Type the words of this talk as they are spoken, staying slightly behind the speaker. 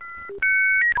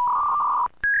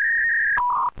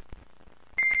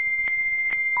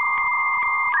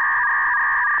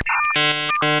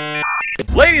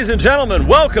Ladies and gentlemen,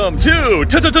 welcome to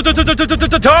Target!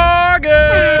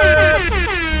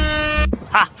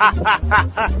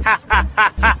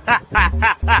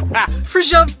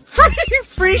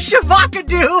 Free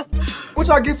Shavakadu! What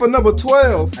y'all get for number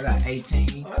 12? I got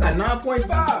 18. I got 9.5.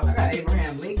 I got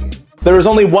Abraham Lincoln. There is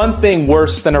only one thing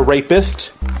worse than a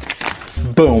rapist.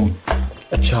 Boom.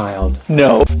 A child.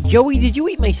 No. Joey, did you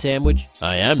eat my sandwich?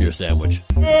 I am your sandwich.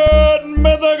 Good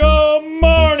mythical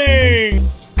morning!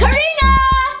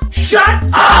 Karina! Shut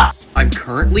up! I'm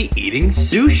currently eating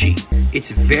sushi.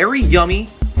 It's very yummy.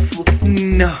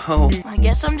 No. I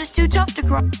guess I'm just too tough to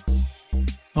cry.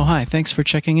 Oh, hi. Thanks for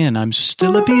checking in. I'm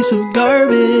still a piece of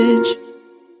garbage.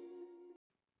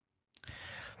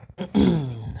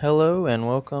 Hello and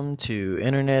welcome to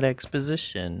Internet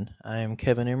Exposition. I am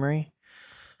Kevin Emery.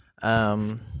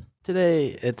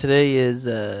 Today is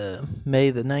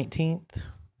May the 19th.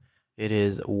 It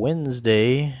is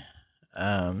Wednesday.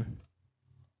 And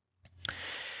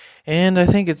I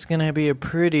think it's going to be a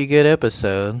pretty good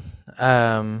episode.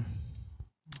 I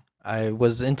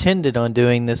was intended on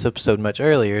doing this episode much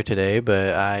earlier today,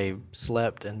 but I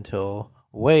slept until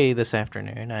way this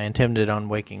afternoon. I intended on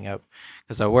waking up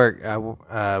because I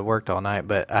worked all night,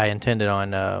 but I intended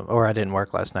on, or I didn't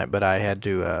work last night, but I had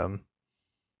to,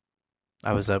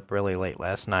 I was up really late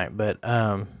last night, but,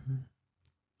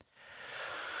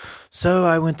 so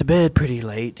I went to bed pretty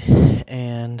late,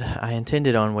 and I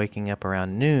intended on waking up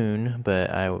around noon,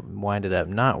 but I winded up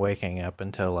not waking up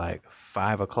until like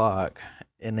 5 o'clock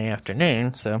in the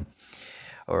afternoon,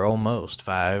 or almost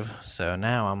 5, so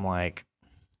now I'm like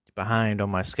behind on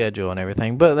my schedule and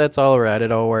everything, but that's all right,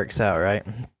 it all works out, right?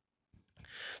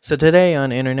 So today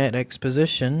on Internet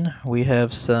Exposition, we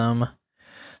have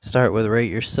start with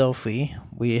Rate Your Selfie.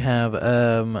 We have,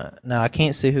 now I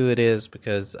can't see who it is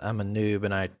because I'm a noob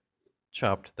and I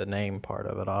chopped the name part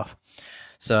of it off,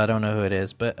 so I don't know who it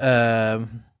is, but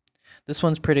this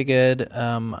one's pretty good.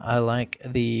 I like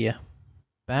the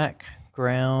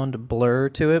background blur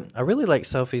to it. I really like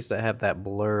selfies that have that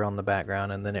blur on the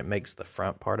background and then it makes the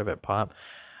front part of it pop.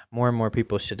 More and more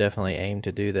people should definitely aim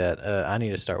to do that. I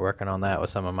need to start working on that with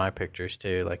some of my pictures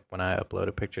too. Like when I upload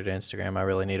a picture to Instagram, I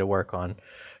really need to work on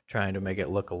trying to make it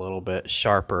look a little bit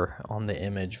sharper on the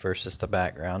image versus the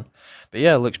background. But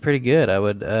yeah, it looks pretty good. I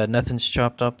would nothing's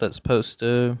chopped up that's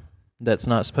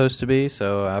not supposed to be,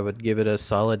 so I would give it a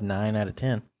solid 9 out of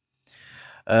 10.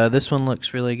 This one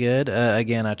looks really good.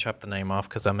 Again, I chopped the name off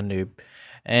because I'm a noob,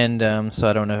 and so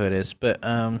I don't know who it is. But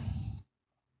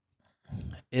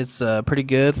it's pretty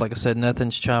good. Like I said,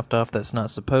 nothing's chopped off that's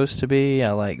not supposed to be.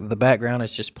 I like the background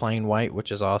is just plain white, which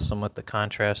is awesome with the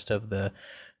contrast of the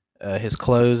his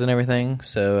clothes and everything.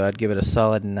 So I'd give it a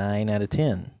solid 9 out of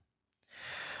 10.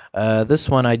 This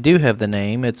one, I do have the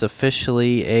name. It's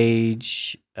officially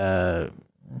Age L.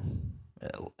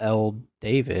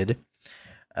 David.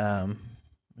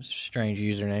 Strange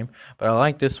username, but I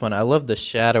like this one. I love the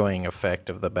shadowing effect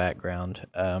of the background.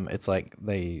 It's like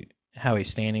how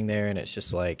he's standing there, and it's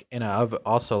just like, and I've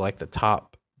also like the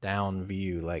top down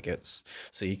view, like it's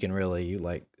so you can really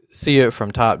like see it from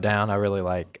top down. I really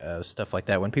like stuff like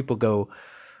that when people go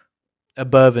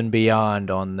above and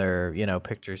beyond on their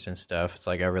pictures and stuff. It's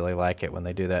like I really like it when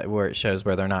they do that, where it shows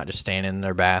where they're not just standing in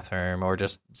their bathroom or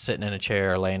just sitting in a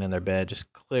chair or laying in their bed,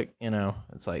 just click.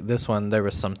 It's like this one, there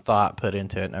was some thought put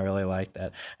into it, and I really like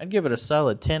that. I'd give it a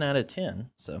solid 10 out of 10.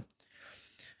 So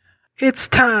It's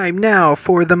time now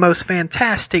for the most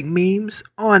fantastic memes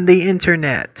on the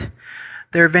internet.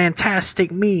 They're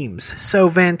fantastic memes, so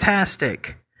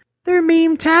fantastic. They're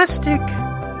meme-tastic.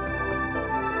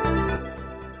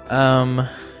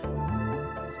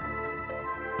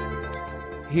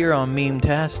 Here on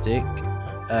Meme-tastic,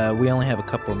 we only have a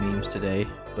couple memes today,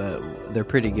 but they're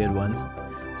pretty good ones.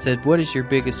 It said, what is your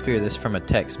biggest fear? This is from a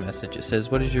text message. It says,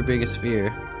 what is your biggest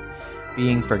fear?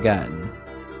 Being forgotten.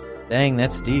 Dang,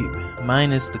 that's deep.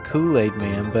 Mine is the Kool-Aid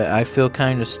Man, but I feel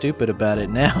kind of stupid about it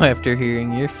now after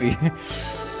hearing your fear.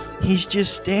 He's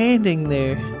just standing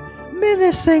there,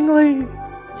 menacingly.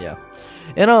 Yeah.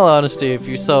 In all honesty, if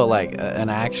you saw like an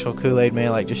actual Kool-Aid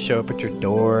Man like just show up at your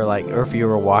door, like, or if you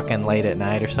were walking late at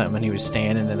night or something and he was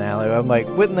standing in an alley, I'm like,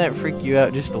 wouldn't that freak you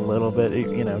out just a little bit?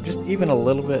 Just even a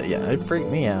little bit? Yeah, it'd freak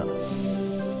me out.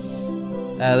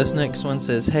 This next one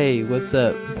says, hey, what's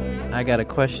up? I got a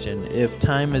question. If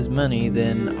time is money,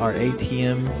 then are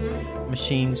ATM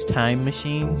machines time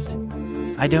machines?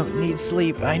 I don't need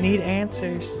sleep. I need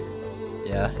answers.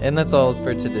 Yeah, and that's all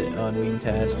for today on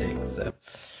Meme-tastic. So,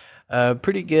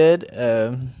 pretty good.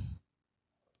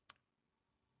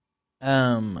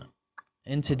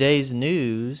 In today's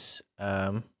news,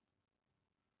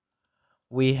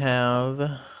 we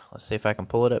have, let's see if I can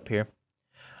pull it up here.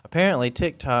 Apparently,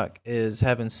 TikTok is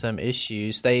having some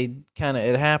issues. It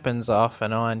happens off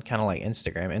and on, kind of like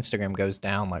Instagram. Instagram goes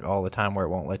down like all the time where it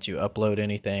won't let you upload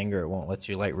anything, or it won't let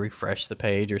you like refresh the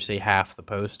page or see half the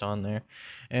post on there.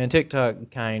 And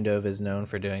TikTok kind of is known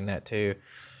for doing that too.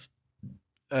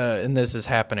 And this is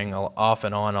happening off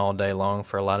and on all day long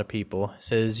for a lot of people. It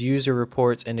says user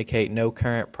reports indicate no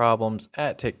current problems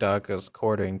at TikTok,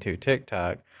 according to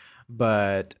TikTok,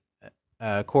 but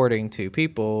according to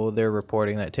people, they're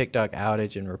reporting that TikTok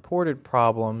outage and reported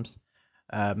problems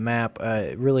map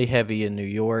really heavy in New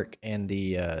York and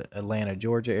the Atlanta,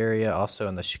 Georgia area, also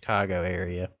in the Chicago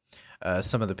area.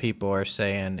 Some of the people are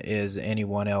saying, is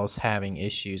anyone else having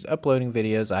issues uploading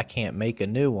videos? I can't make a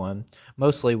new one.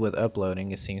 Mostly with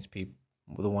uploading, it seems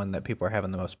the one that people are having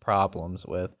the most problems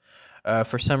with.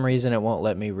 For some reason, it won't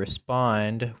let me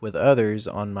respond with others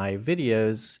on my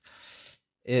videos.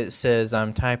 It says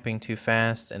I'm typing too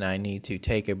fast and I need to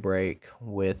take a break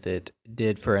with it. I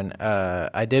did for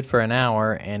an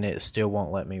hour and it still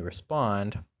won't let me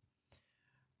respond.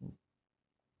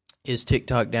 Is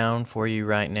TikTok down for you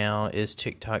right now? Is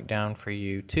TikTok down for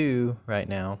you too right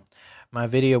now? My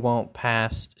video won't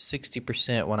pass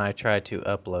 60% when I try to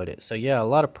upload it. So yeah, a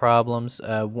lot of problems.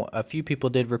 A few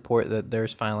people did report that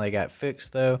theirs finally got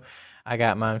fixed though. I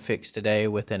got mine fixed today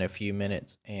within a few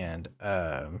minutes, and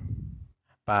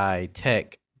by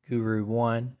Tech Guru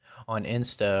 1 on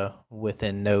Insta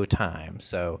within no time.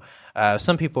 So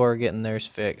some people are getting theirs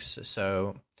fixed,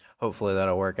 so hopefully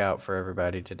that'll work out for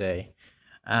everybody today.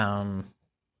 That's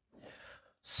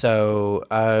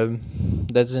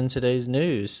in today's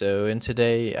news. So in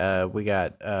today, we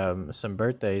got some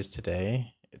birthdays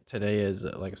today. Today is,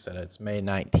 like I said, it's May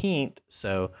 19th.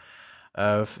 So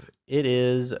it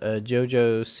is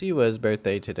JoJo Siwa's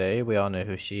birthday today. We all know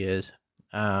who she is.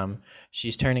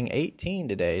 She's turning 18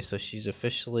 today, so she's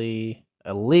officially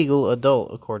a legal adult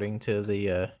according to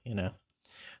the,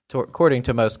 according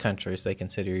to most countries, they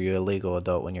consider you a legal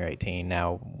adult when you're 18.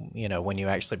 Now, when you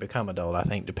actually become adult, I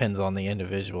think depends on the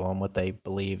individual and what they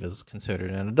believe is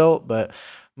considered an adult, but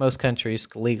most countries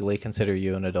legally consider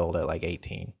you an adult at like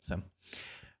 18. So,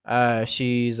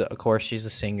 she's a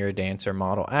singer, dancer,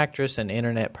 model, actress, and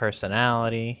internet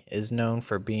personality, is known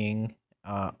for being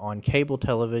on cable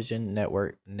television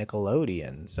network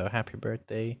Nickelodeon. So happy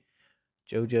birthday,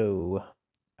 JoJo.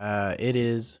 It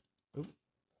is...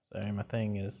 Sorry, my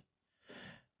thing is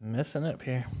messing up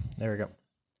here. There we go.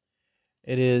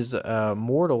 It is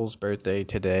Mortal's birthday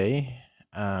today.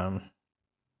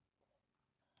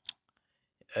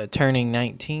 Turning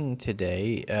 19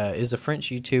 today is a French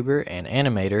YouTuber and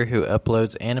animator who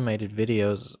uploads animated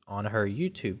videos on her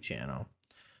YouTube channel.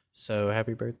 So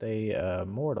happy birthday,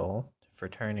 Mortal, for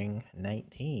turning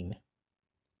 19.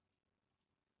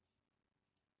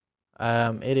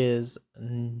 It is...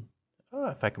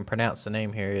 if I can pronounce the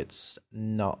name here, it's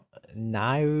Niloy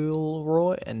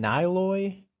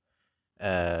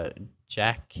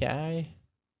Jackai.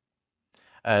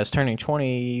 Is turning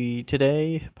 20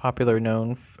 today. Popular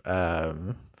known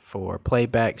for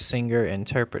playback singer,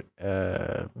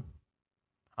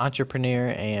 entrepreneur,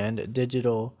 and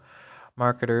digital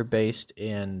marketer based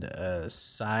in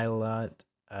Silat.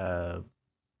 Apparently,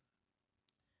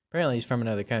 he's from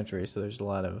another country, so there's a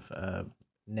lot of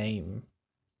name.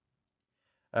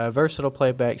 A versatile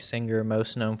playback singer,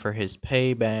 most known for his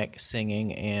playback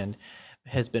singing, and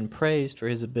has been praised for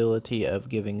his ability of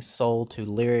giving soul to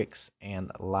lyrics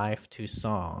and life to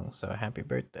songs. So happy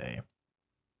birthday.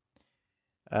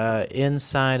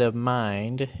 Inside of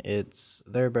Mind, it's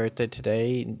their birthday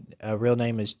today. Real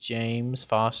name is James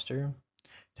Foster.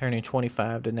 Turning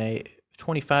 25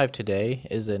 today,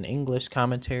 is an English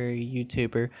commentary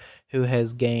YouTuber who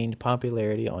has gained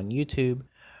popularity on YouTube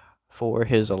for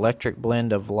his electric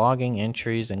blend of vlogging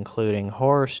entries, including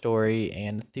horror story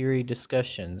and theory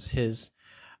discussions. His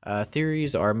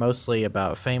theories are mostly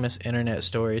about famous internet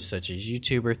stories such as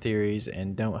YouTuber theories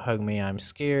and Don't Hug Me, I'm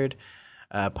Scared,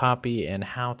 Poppy, and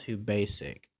How to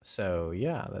Basic. So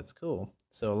yeah, that's cool.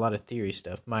 So a lot of theory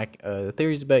stuff. My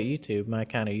theories about YouTube, my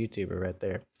kind of YouTuber right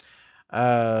there.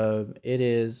 It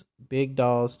is Big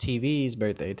Dolls TV's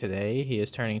birthday today. He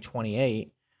is turning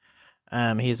 28.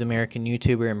 He is an American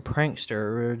YouTuber and prankster,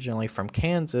 originally from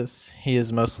Kansas. He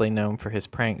is mostly known for his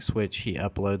pranks, which he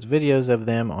uploads videos of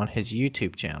them on his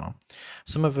YouTube channel.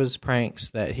 Some of his pranks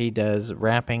that he does: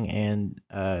 rapping and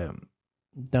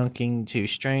dunking to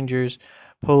strangers,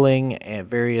 pulling at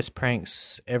various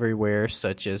pranks everywhere,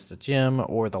 such as the gym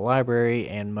or the library,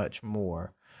 and much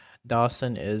more.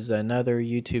 Dawson is another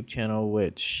YouTube channel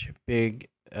which Big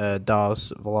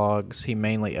Dawes Vlogs. He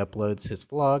mainly uploads his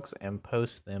vlogs and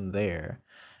posts them there.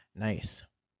 Nice.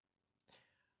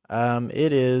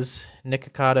 It is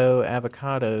Nikocado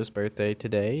Avocado's birthday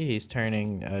today. He's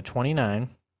turning 29.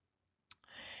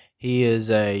 He is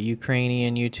a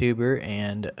Ukrainian YouTuber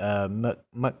and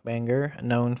mukbanger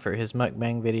known for his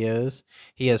mukbang videos.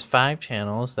 He has 5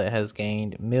 channels that has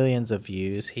gained millions of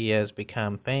views. He has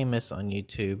become famous on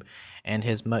YouTube and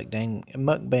his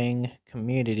mukbang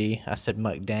community, I said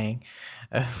mukdang,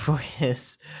 for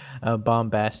his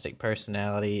bombastic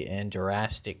personality and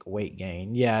drastic weight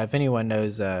gain. Yeah, if anyone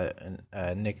knows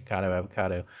Nikocado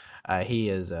Avocado,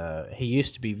 he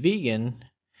used to be vegan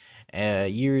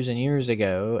years and years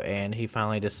ago, and he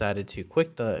finally decided to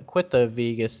quit the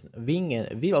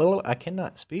vegan. I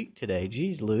cannot speak today.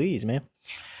 Jeez Louise, man.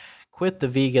 Quit the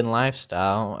vegan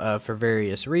lifestyle for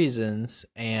various reasons,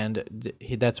 and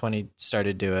that's when he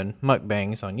started doing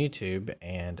mukbangs on YouTube.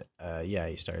 And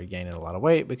he started gaining a lot of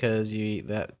weight because you eat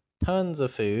that tons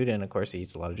of food, and of course he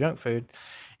eats a lot of junk food.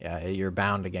 Yeah, you're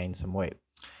bound to gain some weight.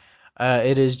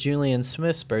 It is Julian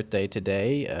Smith's birthday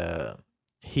today.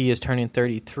 He is turning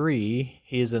 33.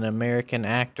 He is an American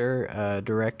actor,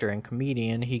 director, and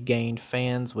comedian. He gained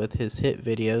fans with his hit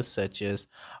videos such as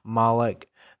Moloch,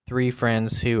 3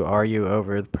 Friends Who Argue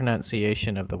Over the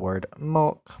Pronunciation of the Word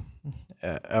Milk.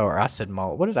 Or I said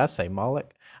Moloch. What did I say?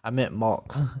 Moloch? I meant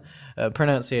Malk.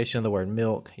 Pronunciation of the word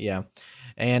milk, yeah.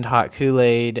 And Hot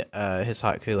Kool-Aid, his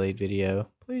Hot Kool-Aid video.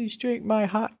 Please drink my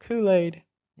hot Kool-Aid.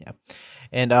 Yeah.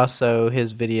 And also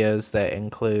his videos that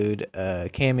include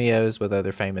cameos with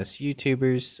other famous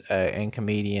YouTubers and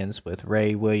comedians with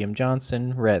Ray William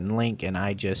Johnson, Rhett and Link, and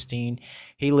iJustine.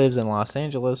 He lives in Los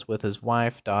Angeles with his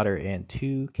wife, daughter, and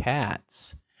 2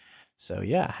 cats. So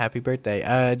yeah, happy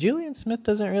birthday. Julian Smith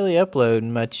doesn't really upload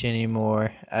much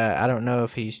anymore. I don't know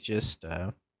if he's just...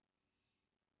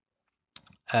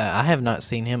 I have not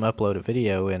seen him upload a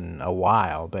video in a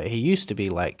while, but he used to be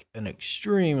like an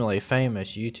extremely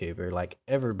famous YouTuber. Like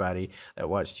everybody that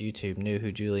watched YouTube knew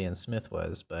who Julian Smith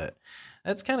was, but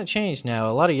that's kind of changed now.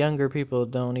 A lot of younger people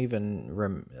don't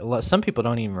even some people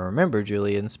don't even remember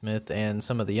Julian Smith, and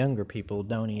some of the younger people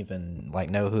don't even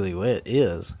know who he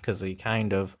is, because he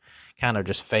kind of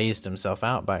just phased himself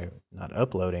out by not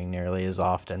uploading nearly as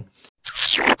often.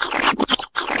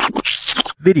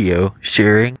 Video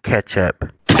sharing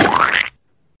catch-up.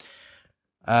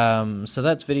 So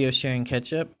that's video sharing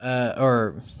catch-up.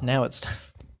 Or now it's...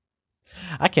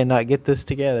 I cannot get this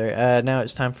together. Now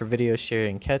it's time for video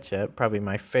sharing catch-up. Probably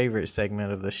my favorite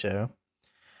segment of the show.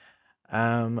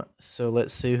 So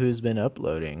let's see who's been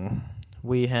uploading.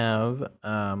 We have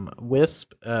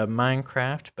Wisp,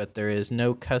 Minecraft, but there is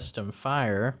no custom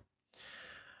fire.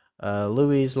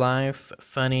 Louis Life,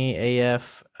 Funny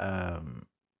AF,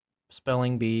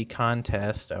 Spelling Bee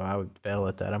Contest. Oh, I would fail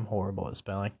at that. I'm horrible at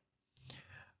spelling.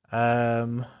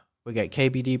 We got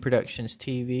KBD Productions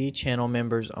TV, channel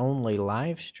members only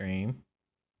live stream.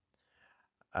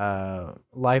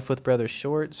 Life with Brother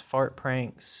Shorts, fart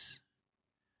pranks.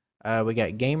 We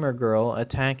got Gamer Girl,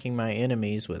 attacking my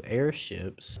enemies with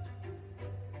airships.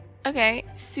 Okay,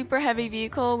 super heavy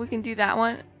vehicle. We can do that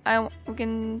one. We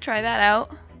can try that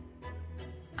out.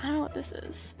 I don't know what this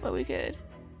is, but we could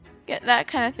get that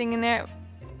kind of thing in there.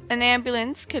 An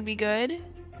ambulance could be good.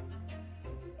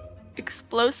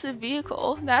 Explosive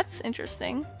vehicle. That's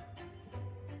interesting.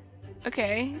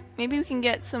 Okay, maybe we can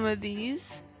get some of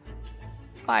these.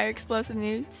 Fire explosive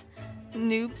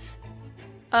noobs.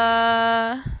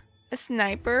 A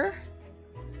sniper.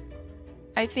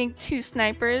 I think 2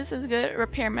 snipers is good.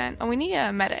 Repairman. Oh, we need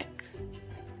a medic.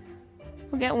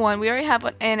 We'll get 1. We already have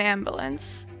an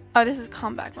ambulance. Oh, this is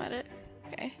combat medic.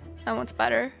 Okay, that one's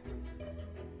better.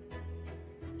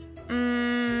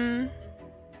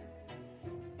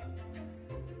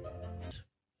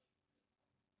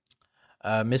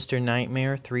 Mr.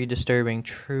 Nightmare, 3 disturbing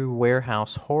true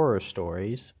warehouse horror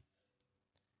stories.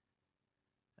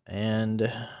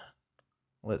 And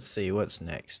let's see what's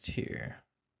next here.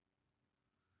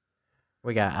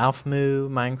 We got Alphmoo,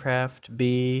 Minecraft,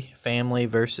 Bee Family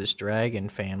versus Dragon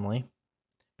Family.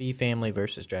 Bee Family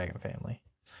versus Dragon Family.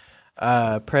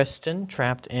 Preston,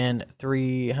 trapped in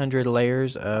 300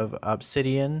 layers of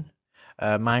obsidian.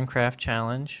 Minecraft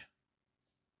challenge.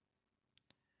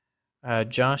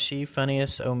 Joshy,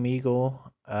 funniest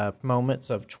Omegle moments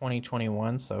of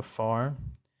 2021 so far.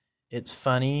 It's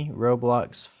funny.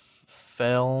 Roblox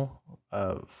fall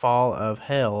of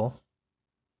hell.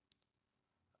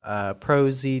 Pro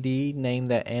ZD, name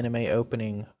that anime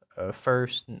opening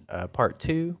first. Part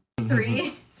 2.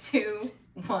 3, 2,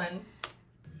 1.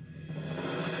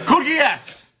 Cookie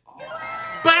yes.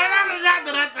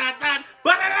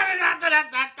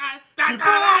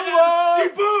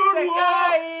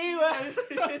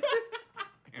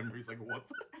 Henry's like, what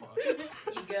the fuck?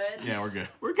 You good? Yeah, we're good.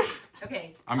 We're good.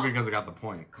 Okay. I'm good because I got the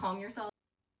point. Calm yourself.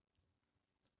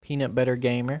 Peanut Butter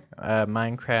Gamer,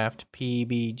 Minecraft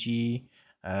PBG.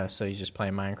 So he's just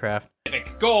playing Minecraft.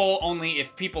 Goal, only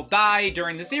if people die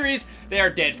during the series, they are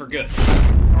dead for good.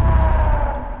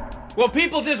 Well,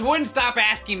 people just wouldn't stop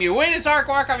asking me, when is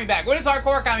hardcore coming back? When is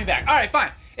hardcore coming back? Alright,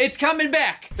 fine. It's coming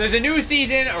back. There's a new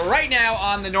season right now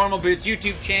on the Normal Boots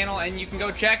YouTube channel, and you can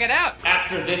go check it out.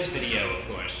 After this video, of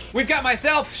course. We've got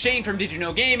myself, Shane from Did You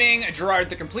Know Gaming, Gerard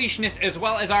the Completionist, as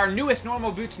well as our newest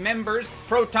Normal Boots members,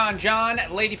 Proton John,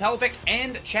 Lady Pelvic,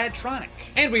 and Chad Tronic.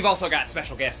 And we've also got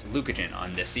special guest Lucagen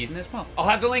on this season as well. I'll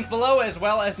have the link below as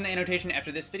well as an annotation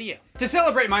after this video. To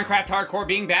celebrate Minecraft Hardcore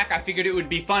being back, I figured it would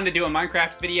be fun to do a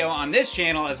Minecraft video on this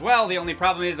channel as well. The only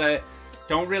problem is I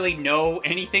don't really know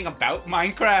anything about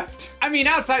Minecraft. I mean,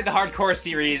 outside the Hardcore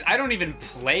series, I don't even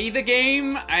play the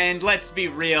game, and let's be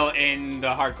real, in the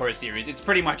Hardcore series, it's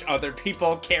pretty much other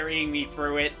people carrying me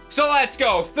through it. So let's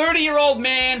go. 30-year-old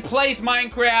man plays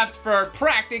Minecraft for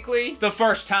practically the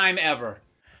first time ever.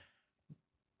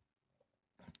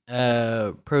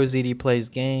 ProZD plays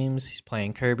games. He's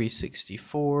playing Kirby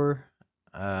 64.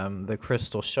 The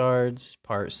Crystal Shards,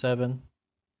 Part 7.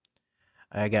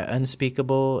 I got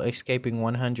Unspeakable, Escaping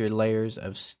 100 Layers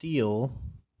of Steel.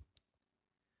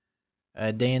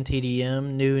 Dan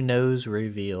TDM, New Nose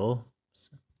Reveal.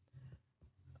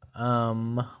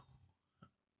 FV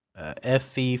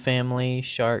Family,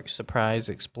 Shark Surprise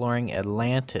Exploring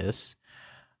Atlantis.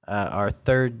 Our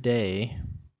third day.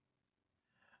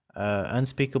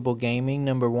 Unspeakable Gaming,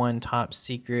 #1 Top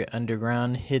Secret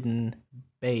Underground Hidden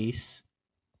Base.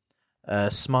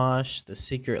 Smosh, The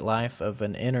Secret Life of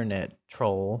an Internet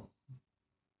Troll.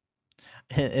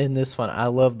 In this one, I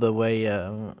love the way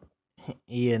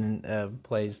Ian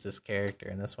plays this character.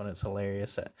 In this one, it's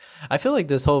hilarious. I feel like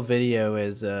this whole video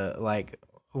is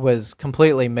was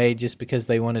completely made just because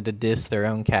they wanted to diss their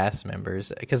own cast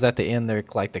members. Because at the end, they're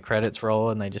like the credits roll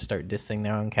and they just start dissing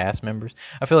their own cast members.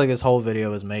 I feel like this whole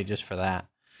video was made just for that.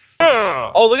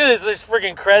 Oh, look at this. There's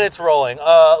freaking credits rolling.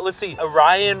 Let's see.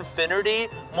 Ryan Finnerty,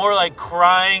 more like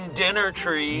crying dinner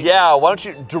tree. Yeah, why don't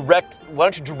you direct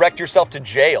yourself to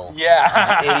jail?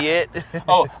 Yeah. Idiot.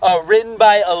 Written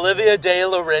by Olivia De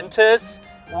Laurentiis.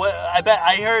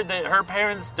 I heard that her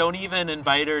parents don't even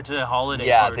invite her to holiday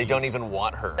parties. Yeah, they don't even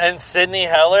want her. And Sydney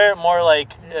Heller, more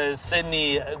like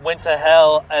Sydney went to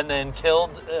hell and then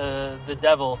killed the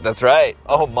devil. That's right.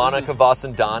 Oh, Monica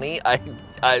Vasandani.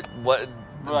 What?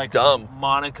 Like dumb.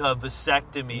 Monica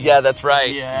vasectomy. Yeah, that's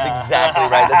right. Yeah. That's exactly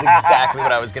right. That's exactly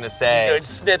what I was going to say. Good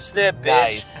snip, snip, bitch.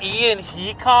 Nice. Ian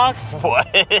Hecox. What?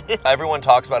 Everyone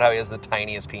talks about how he has the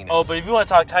tiniest penis. Oh, but if you want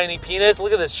to talk tiny penis,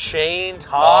 look at this Shane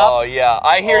Top. Oh, yeah.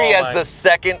 I hear he has the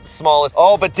second smallest.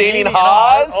 Oh, but Damien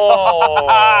Haas? Oh.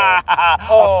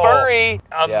 A furry.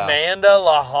 Amanda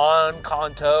Lahan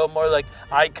Canto, more like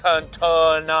I can't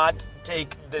not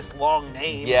take this long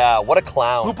name. Yeah, what a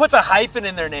clown. Who puts a hyphen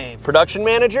in their name? Production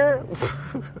manager?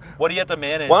 What do you have to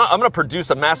manage? Well, I'm going to produce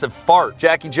a massive fart.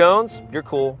 Jackie Jones, you're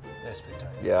cool. That's pretty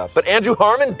tight. Yeah, but Andrew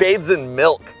Harmon bathes in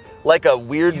milk like a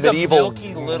weird medieval a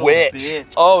milky little witch.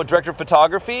 Bitch. Oh, director of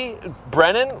photography?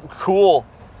 Brennan? Cool.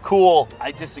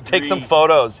 I disagree. Take some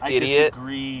photos, I idiot.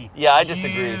 Disagree. Yeah, I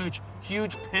disagree.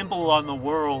 Huge pimple on the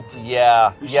world.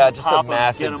 Yeah, just a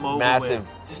massive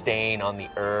stain on the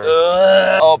earth.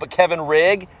 Oh, but Kevin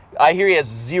Rigg, I hear he has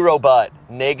zero butt.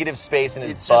 Negative space in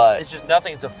his butt. It's just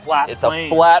nothing. It's a flat plane. It's a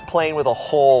flat plane with a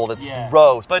hole that's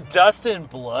gross. But Dustin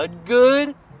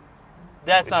Bloodgood?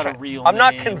 That's not a real I'm name.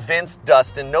 not convinced,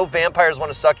 Dustin. No vampires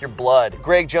want to suck your blood.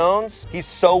 Greg Jones, he's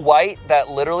so white that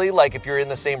literally, like, if you're in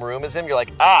the same room as him, you're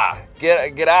like,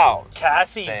 get out.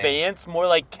 Cassie Vance, more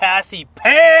like Cassie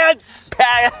Pants.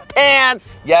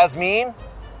 Pants. Yasmin,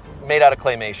 made out of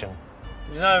claymation.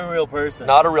 He's not a real person.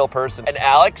 Not a real person. And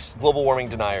Alex, global warming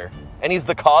denier. And he's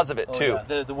the cause of it, too.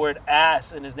 Yeah. The word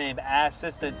ass in his name,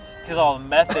 assistant, because all the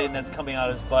methane that's coming out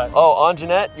of his butt. Oh,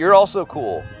 Anjanette, you're also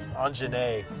cool. It's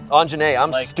Anjanae. Anjanae,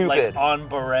 I'm stupid. Like on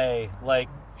beret. Like,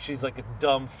 she's like a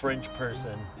dumb French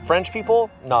person. French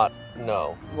people? No.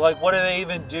 Like, what do they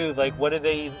even do? Like, what do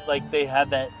they, like, they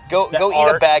have that... Go eat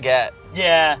a baguette.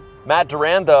 Yeah. Matt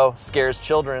Duran, though, scares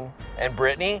children. And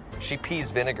Brittany, she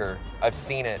pees vinegar. I've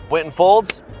seen it. Winton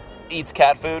Folds eats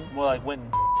cat food. Well, like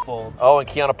Winton Fold. Oh, and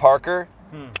Kiana Parker?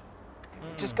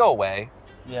 Just go away.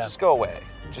 Yeah. Just go away.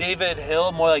 David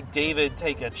Hill, more like David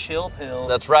take a chill pill.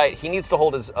 That's right. He needs to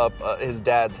hold his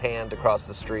dad's hand across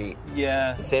the street.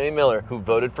 Yeah. Sammy Miller, who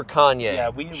voted for Kanye.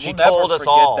 Yeah, she we'll told never us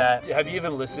forget all. that. Have you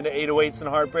even listened to 808s and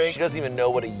Heartbreaks? She doesn't even know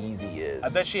what a Yeezy is. I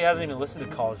bet she hasn't even listened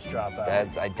to College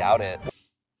Dropout. I doubt it.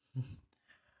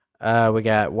 We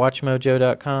got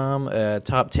WatchMojo.com,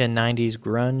 top 10 90s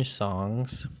grunge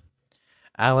songs.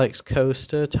 Alex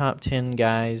Costa, top 10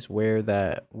 guys wear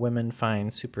that women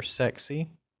find super sexy.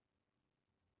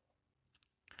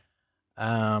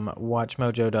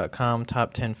 WatchMojo.com,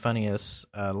 top 10 funniest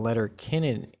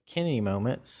Letterkenny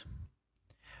moments.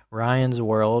 Ryan's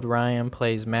World, Ryan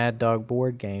plays Mad Dog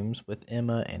board games with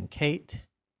Emma and Kate.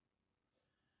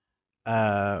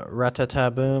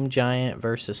 Ratataboom, Giant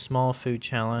versus Small Food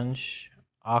Challenge.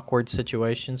 Awkward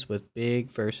situations with Big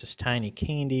versus Tiny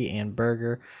Candy and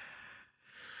Burger.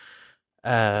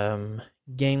 Game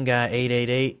Guy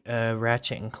 888,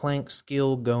 Ratchet and Clank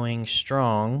skill going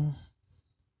strong.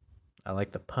 I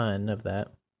like the pun of that.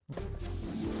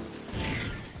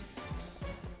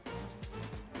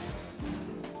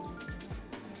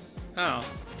 Oh.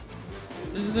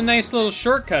 This is a nice little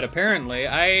shortcut, apparently.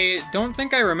 I don't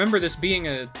think I remember this being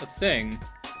a thing.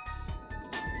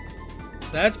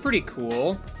 So that's pretty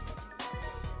cool.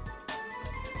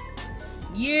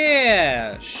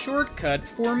 Yeah! Shortcut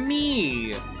for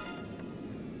me!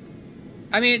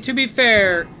 I mean, to be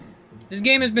fair, this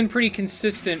game has been pretty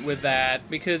consistent with that,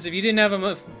 because if you didn't have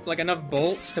enough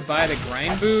bolts to buy the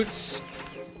grind boots,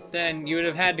 then you would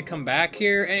have had to come back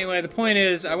here. Anyway, the point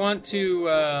is, I want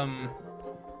to,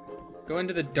 go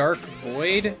into the dark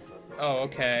void? Oh,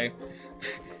 okay.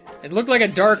 It looked like a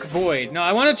dark void. No,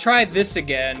 I want to try this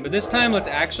again, but this time let's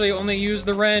actually only use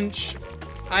the wrench,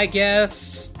 I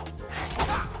guess.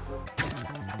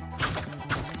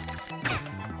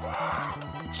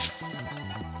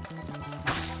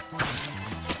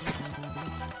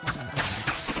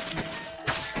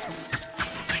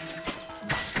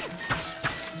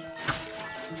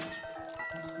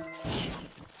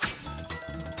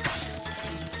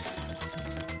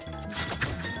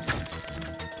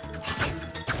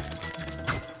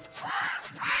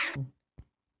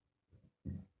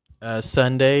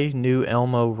 Sunday, new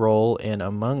Elmo role in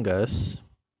Among Us.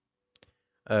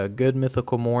 Good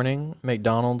Mythical Morning,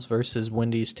 McDonald's versus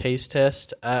Wendy's taste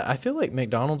test. I feel like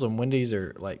McDonald's and Wendy's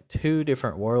are like two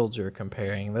different worlds you're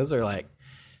comparing. That's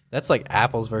like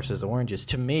apples versus oranges.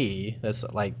 To me, that's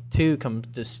like two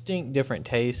distinct different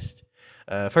tastes.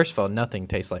 First of all, nothing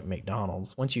tastes like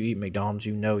McDonald's. Once you eat McDonald's,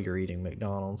 you know you're eating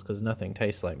McDonald's because nothing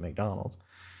tastes like McDonald's.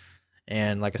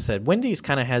 And like I said, Wendy's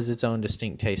kind of has its own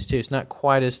distinct taste too. It's not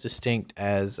quite as distinct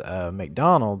as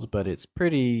McDonald's, but it's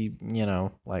pretty,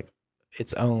 like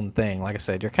its own thing. Like I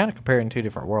said, you're kind of comparing two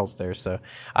different worlds there. So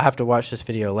I have to watch this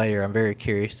video later. I'm very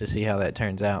curious to see how that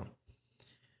turns out.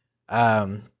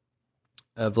 Vlad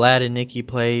and Nikki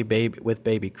play with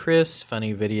Baby Chris.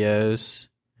 Funny videos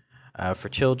for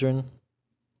children.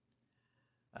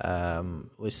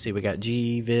 Let's see. We got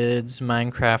G-Vids.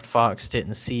 Minecraft Fox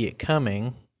didn't see it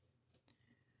coming.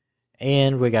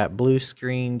 And we got Blue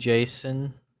Screen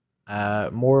Jason,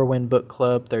 Morrowind Book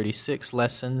Club 36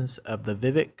 Lessons of the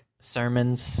Vivek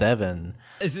Sermon 7.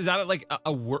 Is that like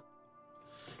a word?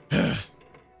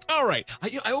 All right,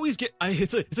 I always get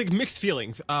it's like mixed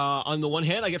feelings. On the one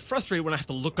hand, I get frustrated when I have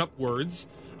to look up words,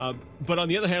 but on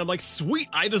the other hand, I'm like, sweet,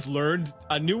 I just learned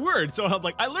a new word. So I'm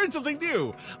like, I learned something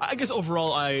new. I guess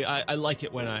overall, I like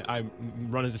it when I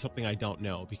run into something I don't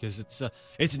know because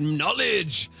it's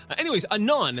knowledge. Anyways,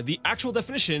 anon, the actual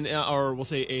definition, or we'll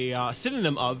say a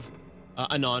synonym of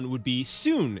anon would be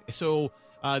soon. So.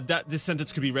 That this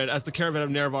sentence could be read as the caravan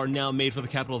of Nerevar now made for the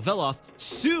capital of Veloth.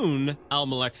 Soon,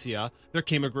 Almalexia,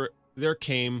 there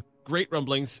came great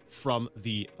rumblings from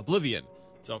the Oblivion.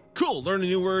 So cool, learn a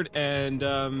new word, and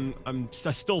I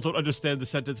still don't understand the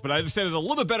sentence, but I understand it a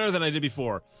little bit better than I did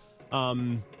before.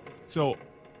 So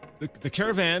the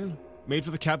caravan made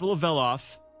for the capital of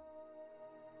Veloth,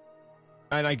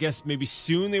 and I guess maybe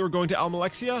soon they were going to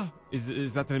Almalexia.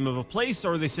 Is that the name of a place,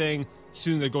 or are they saying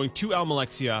soon they're going to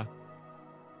Almalexia?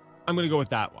 I'm going to go with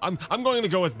that. I'm going to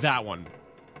go with that one.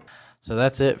 So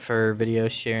that's it for video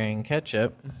sharing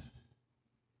catch-up.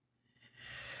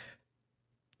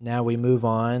 Now we move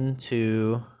on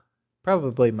to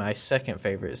probably my second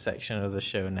favorite section of the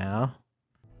show now.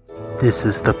 This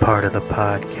is the part of the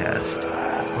podcast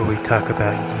where we talk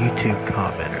about YouTube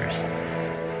commenters.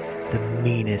 The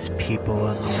meanest people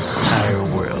in the entire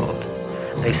world.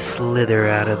 They slither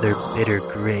out of their bitter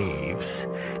graves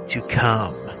to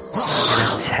come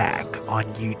and attack on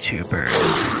YouTubers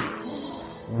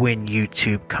when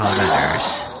YouTube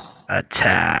commenters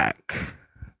attack.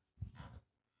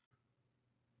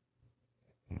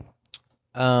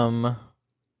 So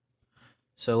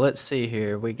let's see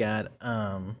here. We got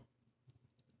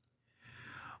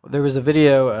there was a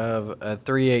video of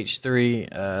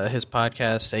 3H3, his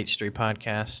podcast, H3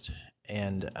 Podcast,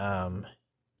 and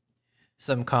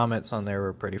some comments on there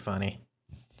were pretty funny.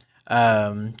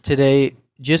 Today,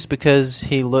 just because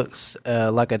he looks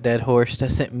like a dead horse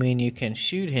doesn't mean you can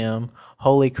shoot him.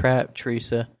 Holy crap,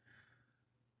 Teresa.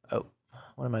 Oh,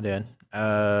 what am I doing?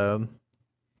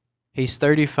 He's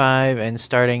 35 and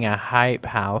starting a hype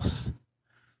house.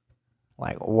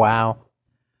 Like, wow.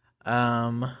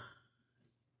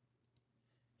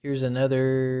 Here's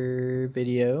another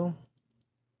video.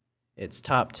 It's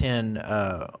top 10.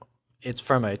 It's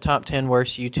from a top 10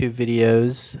 worst YouTube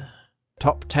videos.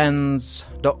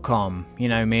 Top10s.com. You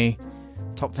know me.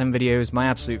 Top 10 videos, my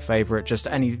absolute favourite. Just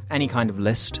any kind of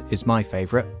list is my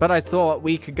favourite. But I thought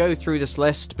we could go through this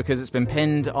list because it's been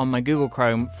pinned on my Google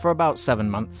Chrome for about 7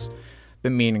 months.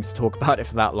 Been meaning to talk about it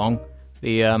for that long.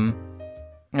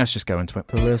 Let's just go into it.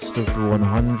 The list of the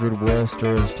 100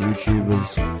 worstest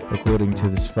YouTubers according to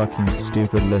this fucking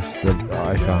stupid list that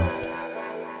I found.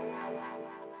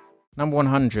 Number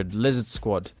 100, Lizard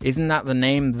Squad. Isn't that the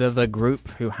name of the group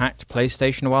who hacked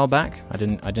PlayStation a while back? I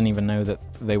didn't even know that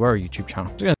they were a YouTube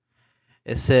channel.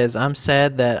 It says, I'm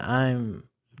sad that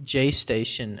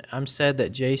J-Station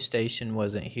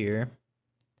wasn't here.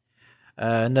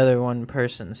 Another one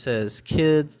person says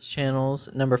kids channels.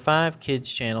 Number 5,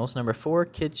 kids channels. Number 4,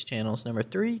 kids channels. Number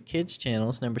 3, kids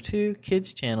channels. Number 2,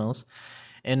 kids channels.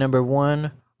 And number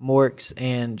 1, Morks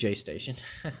and J-Station.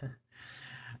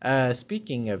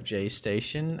 Speaking of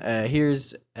J-Station,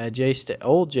 here's a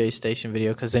old J-Station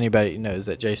video, because anybody knows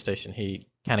that J-Station, he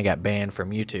kind of got banned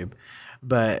from YouTube.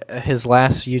 But his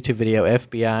last YouTube video,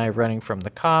 FBI running from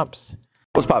the cops.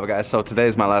 What's poppin', guys? So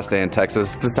today's my last day in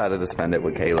Texas. Decided to spend it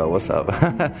with Kayla. What's up?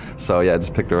 So yeah,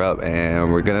 just picked her up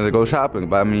and we're gonna go shopping.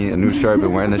 Buy me a new shirt.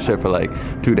 Been wearing this shit for like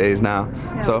 2 days now.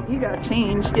 Yeah, so you gotta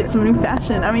change, get some new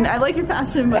fashion. I mean, I like your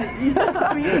fashion, but you know,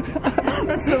 I mean,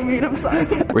 that's so mean. I'm sorry.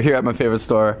 We're here at my favorite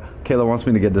store. Kayla wants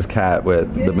me to get this cat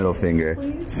with the middle finger.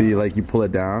 See, like you pull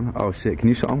it down. Oh shit! Can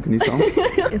you show him?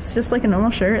 It's just like a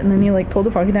normal shirt, and then you like pull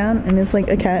the pocket down, and it's like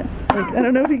a cat. Like, I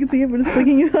don't know if you can see it, but it's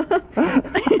flicking you up.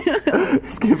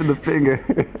 It's giving the finger.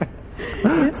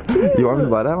 It's cute. You want me to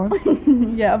buy that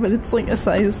one? Yeah, but it's like a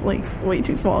size like way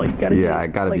too small. You gotta. Yeah, I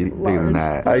gotta be bigger than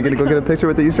that. Are you gonna go get a picture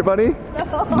with the Easter Bunny?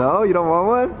 No. No, you don't want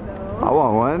one? No. I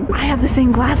want one. I have the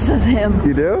same glasses as him.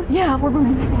 You do? Yeah, we're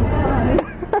going.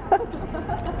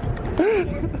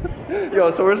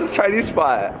 Yo, so where's this Chinese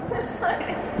spot?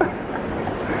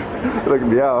 Look,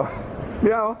 meow.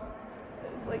 Meow.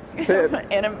 Sit.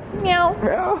 Meow. Meow.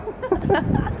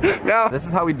 Meow. This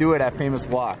is how we do it at Famous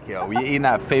Walk, yo. We eating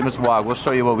at Famous Walk. We'll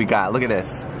show you what we got. Look at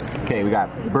this. Okay, we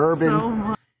got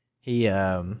bourbon.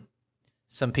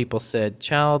 Some people said,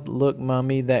 "Child, look,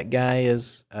 mommy, that guy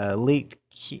is leaked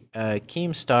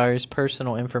Keemstar's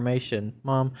personal information.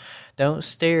 Mom, don't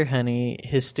stare, honey.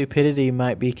 His stupidity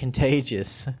might be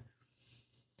contagious.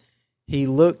 He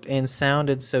looked and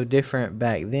sounded so different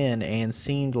back then and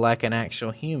seemed like an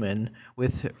actual human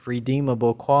with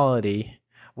redeemable quality.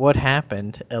 What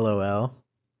happened? LOL.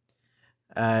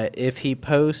 If he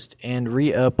post and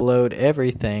re-upload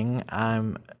everything,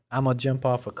 I'm gonna jump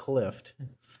off a cliff."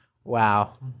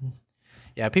 Wow.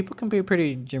 Yeah, people can be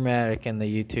pretty dramatic in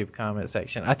the YouTube comment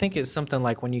section. I think it's something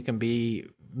like when you can be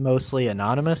mostly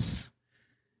anonymous,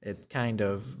 it kind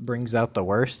of brings out the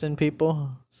worst in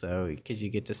people. So, because you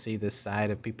get to see this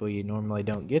side of people you normally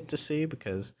don't get to see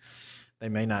because they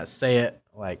may not say it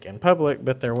like in public,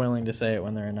 but they're willing to say it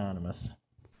when they're anonymous.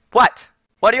 What?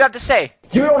 What do you have to say?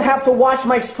 You don't have to watch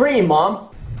my stream, Mom.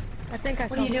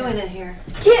 What are you doing in here?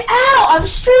 Get out! I'm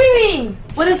streaming!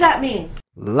 What does that mean?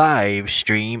 Live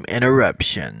stream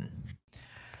interruption.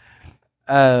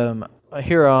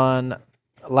 Here on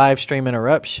live stream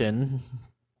interruption,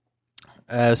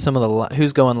 some of the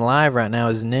who's going live right now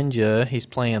is Ninja. He's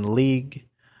playing League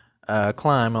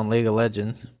Climb on League of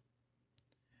Legends.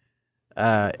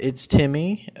 It's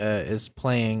Timmy is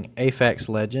playing Aphex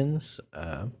Legends.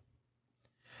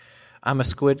 I'm a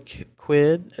Squid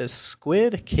Kid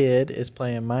is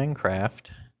playing Minecraft.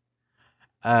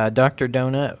 Dr.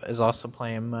 Donut is also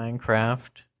playing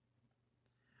Minecraft.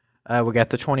 We got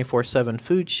the 24/7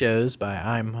 food shows by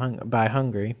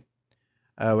Hungry.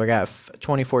 We got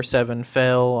 24/7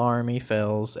 Fail Army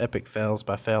Fails, Epic Fails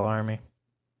by Fail Army.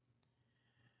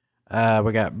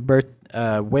 We got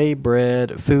Way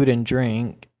Bread Food and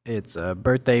Drink. It's a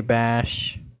birthday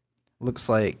bash. Looks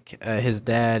like his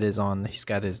dad is on. He's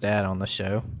got his dad on the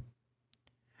show.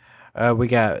 We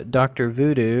got Dr.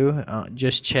 Voodoo,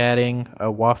 Just Chatting,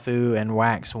 Wafu and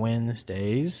Wax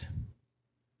Wednesdays.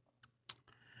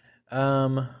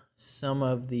 Some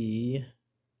of the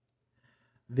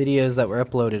videos that were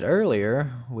uploaded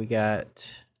earlier, we got,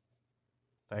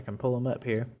 if I can pull them up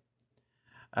here,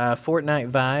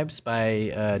 Fortnite Vibes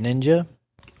by Ninja.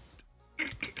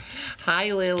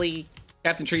 Hi, Lily.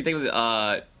 Captain Tree, thank you for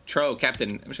the,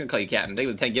 Captain. I'm just gonna call you Captain. Thank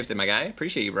you for the 10 gifted, my guy.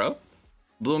 Appreciate you, bro.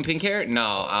 Blue and pink hair?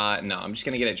 No, no. I'm just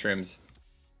gonna get it trims.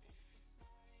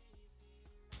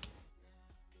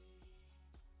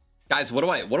 Guys, what do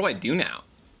I do now?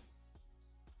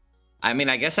 I mean,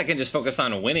 I guess I can just focus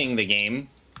on winning the game.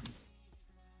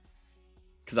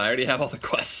 Because I already have all the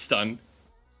quests done.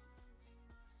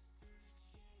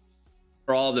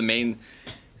 For all the main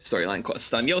storyline quests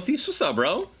done. Yo, Thieves, what's up,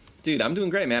 bro? Dude, I'm doing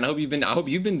great, man. I hope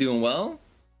you've been doing well.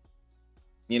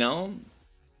 You know?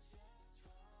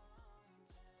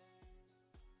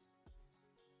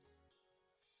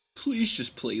 Please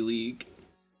just play League.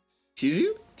 Excuse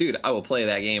you? Dude, I will play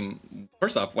that game,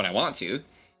 first off, when I want to.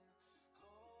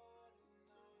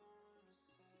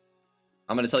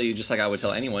 I'm gonna tell you just like I would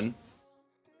tell anyone.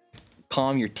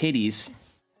 Calm your titties.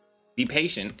 Be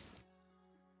patient.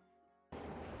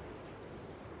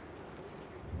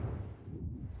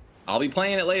 I'll be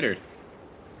playing it later.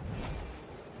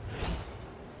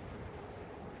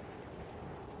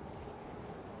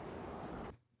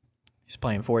 He's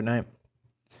playing Fortnite.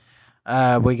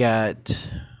 We got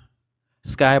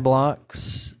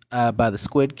Skyblocks by the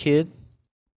Squid Kid.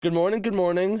 Good morning, good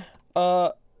morning.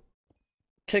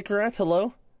 Kickrat,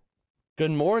 hello?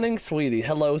 Good morning, sweetie.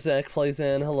 Hello, Zach plays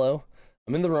in. Hello.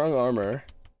 I'm in the wrong armor.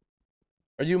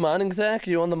 Are you mining, Zach?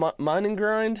 Are you on the mining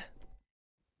grind?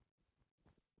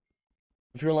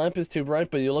 If your lamp is too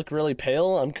bright, but you look really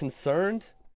pale, I'm concerned.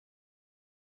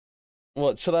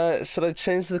 What, should I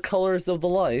change the colors of the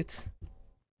light?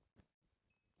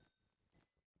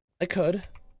 I could.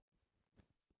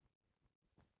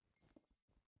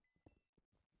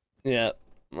 Yeah.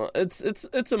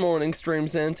 It's a morning stream,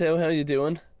 Santo. How you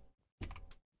doing?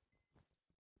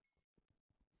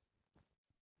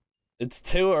 It's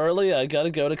too early. I gotta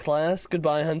go to class.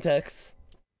 Goodbye, Huntex.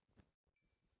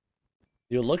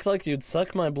 You look like you'd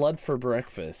suck my blood for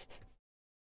breakfast.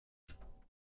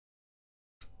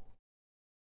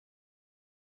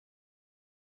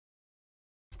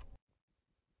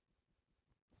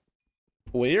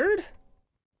 Weird?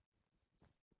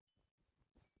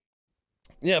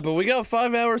 Yeah, but we got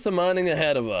 5 hours of mining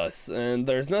ahead of us, and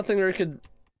there's nothing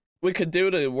we could do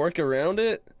to work around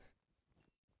it.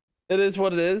 It is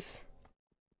what it is.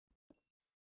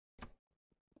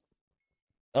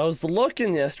 I was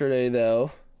looking yesterday,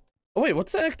 though. Oh, wait,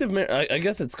 what's the active I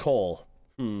guess it's coal.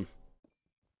 Should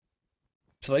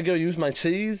I go use my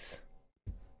cheese?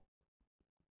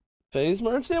 Phase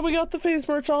merch? Yeah, we got the phase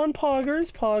merch on.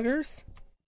 Poggers.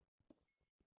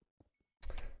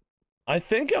 I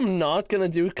think I'm not gonna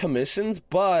do commissions,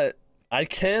 but I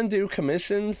can do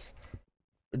commissions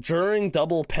during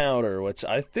double powder, which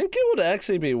I think it would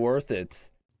actually be worth it.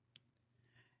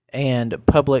 And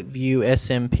Public View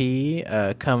SMP,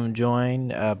 come join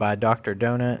by Dr.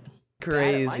 Donut.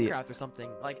 Crazy. Minecraft or something.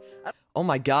 Like, oh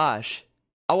my gosh.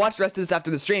 I'll watch the rest of this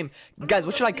after the stream. Guys,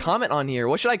 what should I comment on here?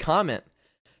 What should I comment?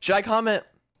 Should I comment?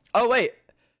 Oh, wait.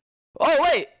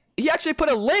 He actually put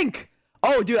a link.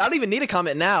 Oh, dude, I don't even need a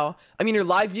comment now. I mean, your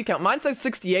live view count. Mine says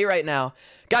 68 right now.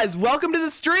 Guys, welcome to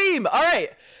the stream. All right.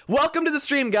 Welcome to the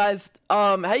stream, guys.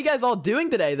 How you guys all doing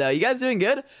today, though? You guys doing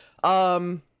good?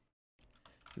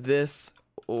 This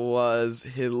was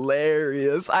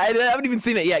hilarious. I haven't even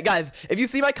seen it yet. Guys, if you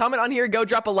see my comment on here, go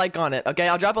drop a like on it, okay?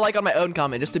 I'll drop a like on my own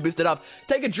comment just to boost it up.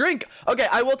 Take a drink. Okay,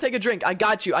 I will take a drink. I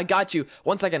got you.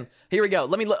 1 second. Here we go.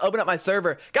 Let me open up my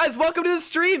server. Guys, welcome to the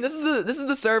stream. This is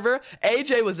the server.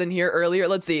 AJ was in here earlier.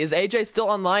 Let's see. Is AJ still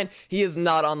online? He is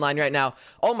not online right now.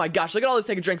 Oh my gosh, look at all these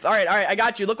taking drinks. All right, I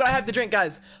got you. Look what I have to drink,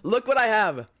 guys. Look what I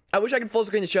have. I wish I could full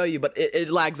screen to show you, but it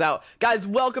lags out. Guys,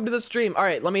 welcome to the stream. All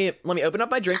right, let me open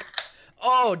up my drink.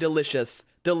 Oh, delicious.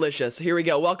 Here we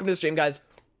go. Welcome to the stream, guys.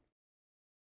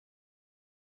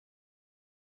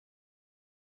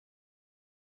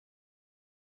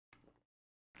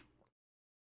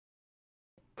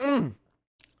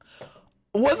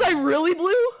 Was I really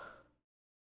blue?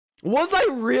 Was I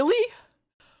really?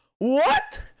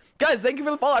 What? Guys, thank you for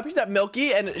the follow. I appreciate that,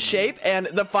 Milky and Shape and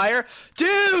the fire.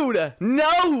 Dude,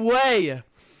 no way.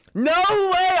 No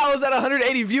way I was at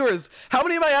 180 viewers. How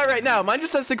many am I at right now? Mine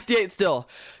just says 68 still.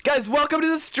 Guys, welcome to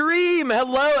the stream.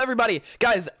 Hello, everybody.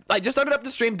 Guys, I just started up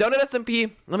the stream. Donut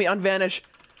SMP. Let me unvanish.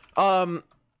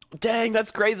 Dang,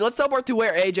 that's crazy. Let's teleport to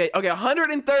where, AJ? Okay,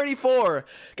 134.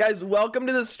 Guys, welcome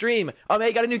to the stream.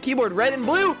 Hey, got a new keyboard, red and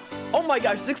blue. Oh my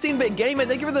gosh, 16-bit gaming.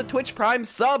 Thank you for the Twitch Prime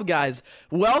sub, guys.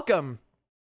 Welcome.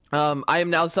 I am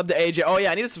now subbed to AJ. Oh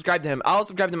yeah, I need to subscribe to him. I'll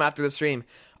subscribe to him after the stream.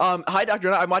 Hi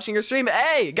Dr. Nut, I'm watching your stream.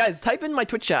 Hey, guys, type in my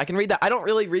Twitch chat. I can read that. I don't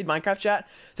really read Minecraft chat,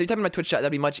 so if you type in my Twitch chat,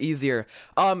 that'd be much easier.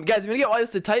 Guys, if you want to get Wise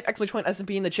to type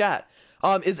 !SMP in the chat.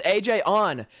 Is AJ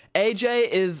on? AJ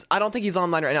is, I don't think he's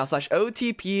online right now,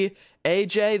 /OTP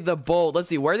AJ the Bold. Let's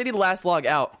see, where did he last log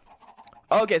out?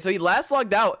 Okay, so he last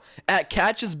logged out at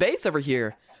Catch's base over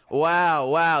here.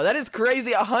 Wow, that is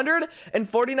crazy.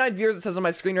 149 viewers, it says on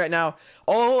my screen right now.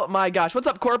 Oh my gosh, what's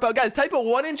up, Corpo? Guys, type a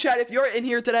 1 in chat if you're in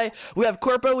here today. We have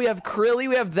Corpo, we have Krilly,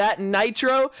 we have That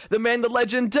Nitro, the man, the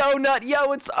legend, Donut. Yo,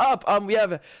 what's up? We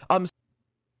have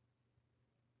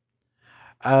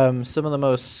some of the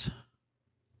most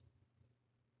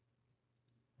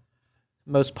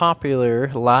popular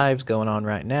lives going on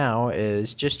right now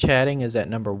is Just Chatting is at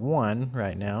number 1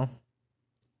 right now.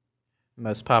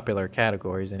 Most popular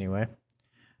categories anyway.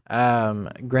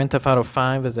 Grand Theft Auto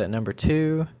 5 is at number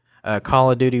 2.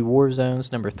 Call of Duty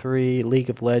Warzone's number 3. League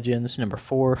of Legends number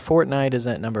 4. Fortnite is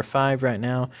at number 5 right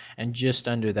now, and just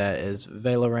under that is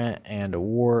Valorant, and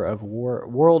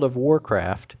World of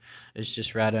Warcraft is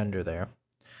just right under there.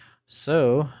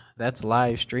 So that's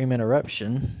live stream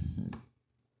interruption.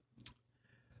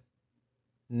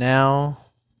 Now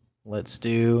let's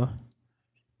do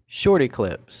shorty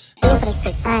clips.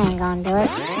 I ain't gonna do it.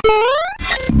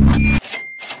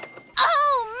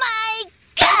 Oh my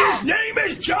god! His name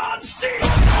is John C.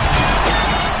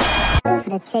 Do for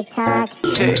the TikTok.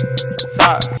 Do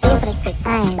for the TikTok.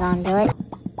 I ain't gonna do it.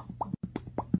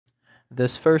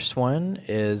 This first one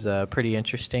is pretty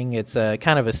interesting. It's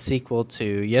kind of a sequel to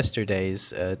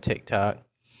yesterday's TikTok,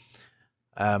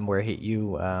 where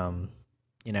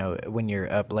you know, when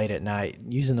you're up late at night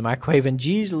using the microwave. And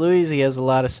geez Louise, he has a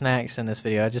lot of snacks in this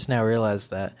video. I just now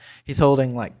realized that. He's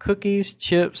holding like cookies,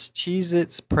 chips,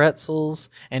 Cheez-Its,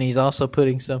 pretzels, and he's also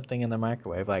putting something in the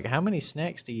microwave. Like, how many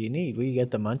snacks do you need? Will you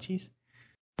get the munchies?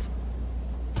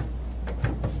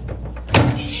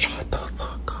 Shut the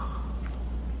fuck up.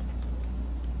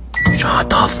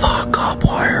 Shut the fuck up.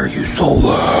 Why are you so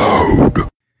loud?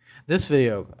 This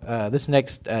video, this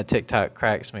next TikTok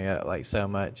cracks me up like so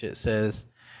much. It says,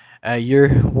 your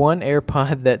one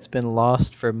AirPod that's been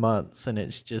lost for months, and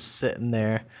it's just sitting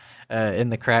there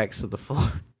in the cracks of the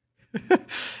floor.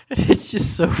 It's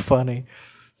just so funny.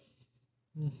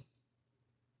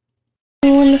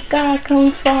 When the sky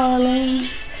comes falling,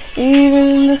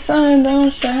 even the sun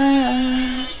don't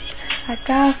shine, I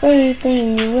got faith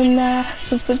in you and I,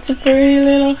 so put your pretty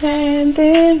little hand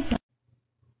in.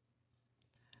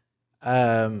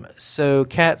 So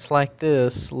cats like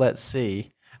this, let's see.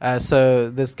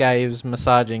 So this guy was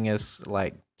massaging his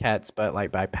like cat's butt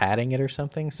like by patting it or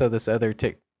something. So this other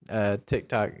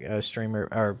TikTok streamer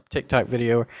or TikTok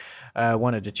video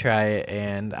wanted to try it,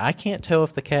 and I can't tell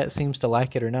if the cat seems to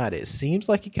like it or not. It seems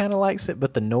like he kind of likes it,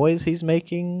 but the noise he's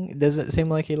making doesn't seem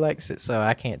like he likes it, so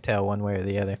I can't tell one way or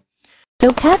the other.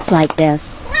 So cats like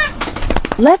this.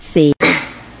 Let's see.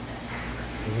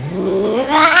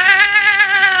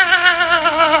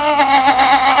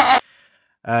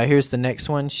 Here's the next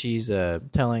one. She's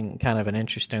telling kind of an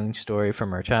interesting story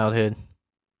from her childhood.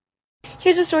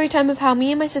 Here's a story time of how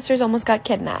me and my sisters almost got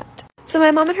kidnapped. So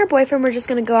my mom and her boyfriend were just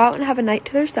going to go out and have a night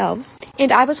to themselves,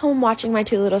 and I was home watching my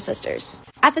 2 little sisters.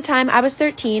 At the time, I was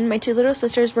 13, my 2 little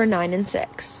sisters were 9 and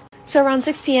 6. So around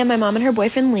 6 p.m., my mom and her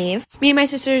boyfriend leave. Me and my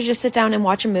sisters just sit down and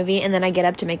watch a movie, and then I get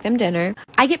up to make them dinner.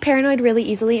 I get paranoid really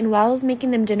easily, and while I was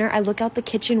making them dinner, I look out the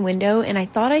kitchen window, and I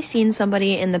thought I seen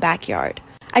somebody in the backyard.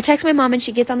 I text my mom and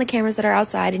she gets on the cameras that are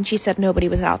outside and she said nobody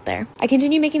was out there. I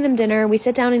continue making them dinner, we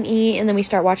sit down and eat, and then we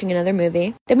start watching another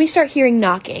movie. Then we start hearing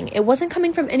knocking. It wasn't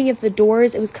coming from any of the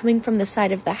doors, it was coming from the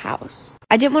side of the house.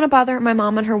 I didn't want to bother my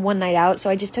mom on her one night out, so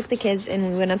I just took the kids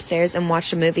and we went upstairs and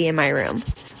watched a movie in my room.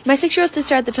 My 6-year-old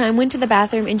sister at the time went to the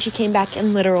bathroom and she came back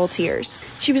in literal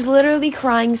tears. She was literally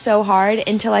crying so hard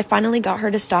until I finally got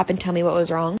her to stop and tell me what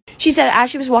was wrong. She said as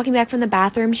she was walking back from the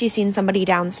bathroom, she seen somebody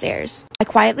downstairs. I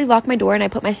quietly locked my door and I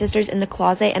put my sisters in the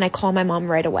closet and I call my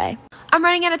mom right away. I'm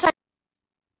running out of time.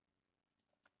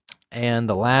 And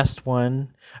the last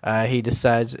one, he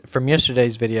decides, from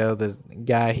yesterday's video, the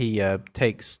guy, he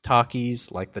takes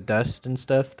Takis, like the dust and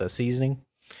stuff, the seasoning,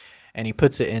 and he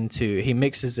puts it into, he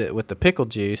mixes it with the pickle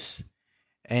juice,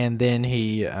 and then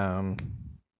he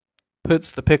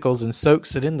puts the pickles and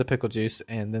soaks it in the pickle juice,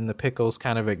 and then the pickles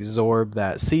kind of absorb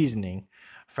that seasoning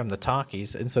from the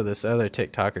Takis. And so this other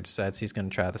TikToker decides he's going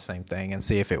to try the same thing and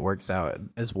see if it works out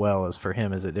as well as for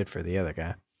him as it did for the other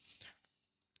guy.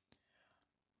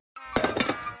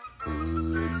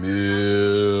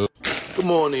 Good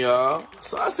morning, y'all.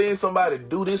 So I seen somebody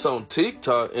do this on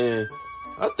TikTok, and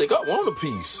I think I want a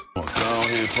piece. Go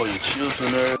ahead and put your chips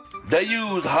in there. They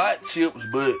use hot chips,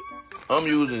 but I'm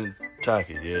using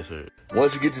Takis, yes, sir.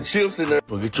 Once you get your chips in there,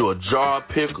 we'll get you a jar of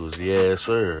pickles, yes,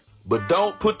 sir. But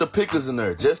don't put the pickles in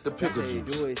there, just the pickle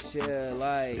juice. Do it, yeah,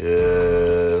 like.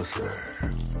 Yes, sir.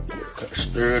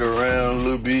 Stir it around a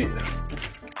little bit.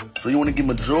 So you want to get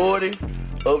majority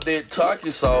of that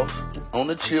Takis sauce on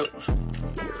the chips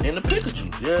and the pickle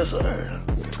juice, yes, sir.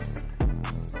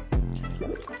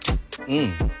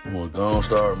 You want to go and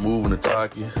start moving the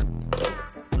Takis.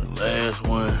 The last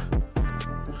one.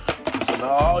 So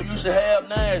now all you should have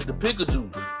now is the pickle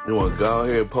juice. You want to go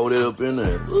ahead and pour that up in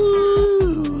there.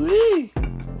 Ooh-wee.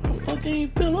 Fuck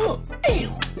ain't fill up.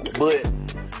 Damn. But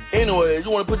anyway, you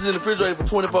want to put this in the refrigerator for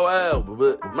 24 hours.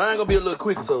 But mine gonna be a little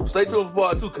quicker, so stay tuned for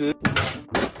part 2, kid.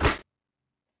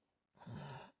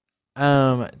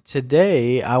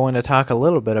 Today I want to talk a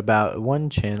little bit about one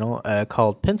channel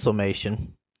called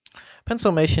Pencilmation.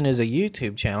 Pencilmation is a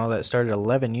YouTube channel that started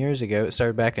 11 years ago. It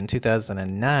started back in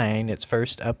 2009. Its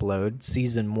first upload,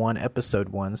 Season 1, Episode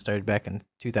 1, started back in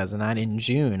 2009 in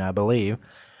June, I believe.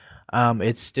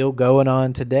 It's still going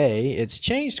on today. It's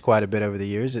changed quite a bit over the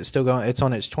years. It's still going. It's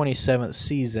on its 27th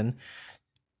season.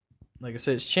 Like I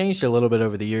said, it's changed a little bit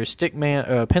over the years.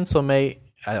 Pencilmate,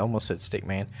 I almost said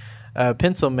Stickman.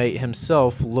 Pencilmate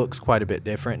himself looks quite a bit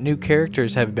different. New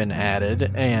characters have been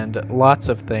added, and lots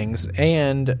of things.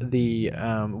 And the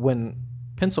when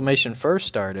Pencilmation first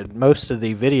started, most of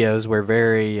the videos were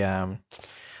very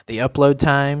the upload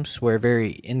times were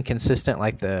very inconsistent,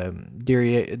 like the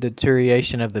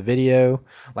duration of the video.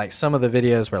 Like some of the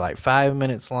videos were like 5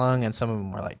 minutes long, and some of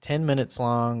them were like 10 minutes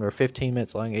long or 15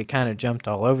 minutes long. It kind of jumped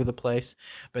all over the place.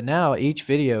 But now each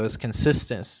video is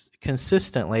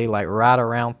consistently like right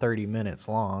around 30 minutes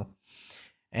long.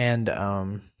 And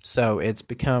so it's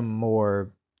become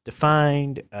more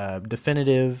defined,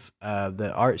 definitive.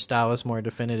 The art style is more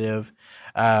definitive.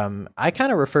 I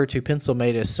kind of refer to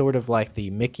Pencilmate as sort of like the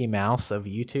Mickey Mouse of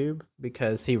YouTube,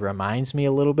 because he reminds me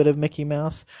a little bit of Mickey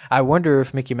Mouse. I wonder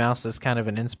if Mickey Mouse is kind of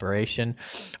an inspiration,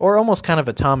 or almost kind of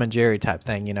a Tom and Jerry type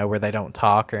thing, you know, where they don't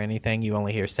talk or anything. You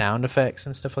only hear sound effects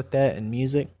and stuff like that and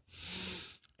music.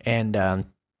 And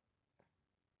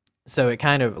so it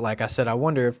kind of, like I said, I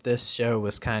wonder if this show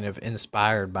was kind of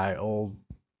inspired by old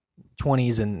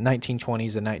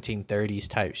 1920s and 1930s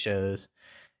type shows,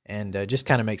 and just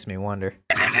kind of makes me wonder.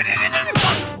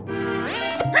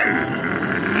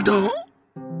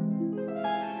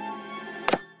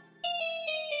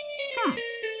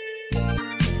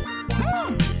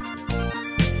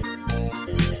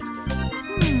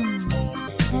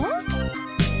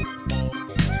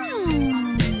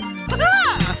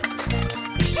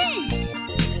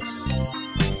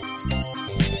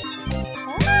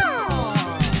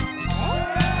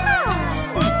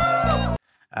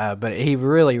 But he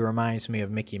really reminds me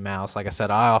of Mickey Mouse. Like I said,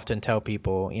 I often tell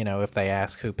people, you know, if they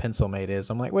ask who Pencilmate is,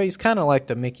 I'm like, well, he's kind of like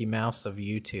the Mickey Mouse of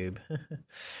YouTube.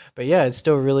 But yeah, it's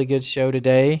still a really good show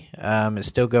today. It's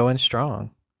still going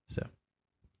strong. So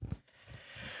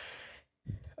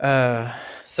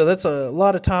that's a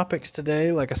lot of topics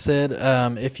today. Like I said,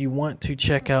 if you want to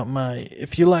check out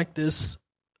if you like this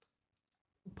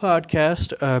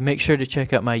podcast, make sure to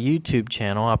check out my YouTube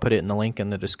channel. I'll put it in the link in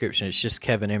the description. It's just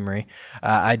Kevin Emery.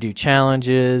 I do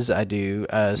challenges, I do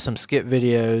some skit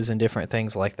videos and different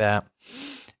things like that.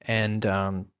 And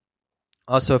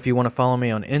also, if you want to follow me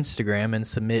on Instagram and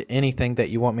submit anything that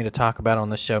you want me to talk about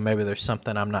on the show, maybe there's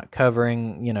something I'm not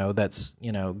covering, you know, that's,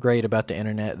 you know, great about the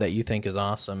internet that you think is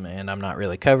awesome and I'm not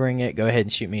really covering it, go ahead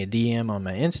and shoot me a DM on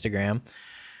my Instagram.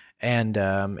 And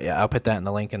I'll put that in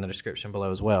the link in the description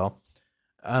below as well.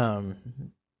 And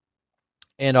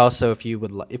also, if you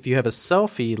have a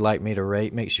selfie you'd like me to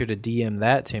rate, make sure to DM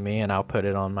that to me, and I'll put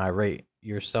it on my Rate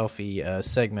Your Selfie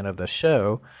segment of the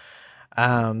show.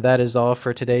 That is all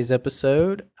for today's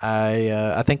episode.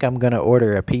 I think I'm gonna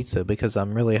order a pizza because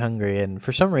I'm really hungry, and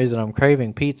for some reason I'm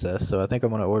craving pizza. So I think I'm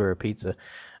gonna order a pizza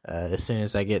as soon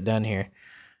as I get done here.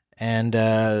 And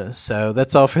so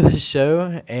that's all for this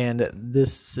show. And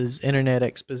this is Internet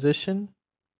Exposition.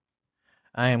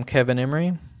 I am Kevin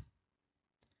Emery,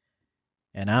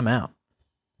 and I'm out.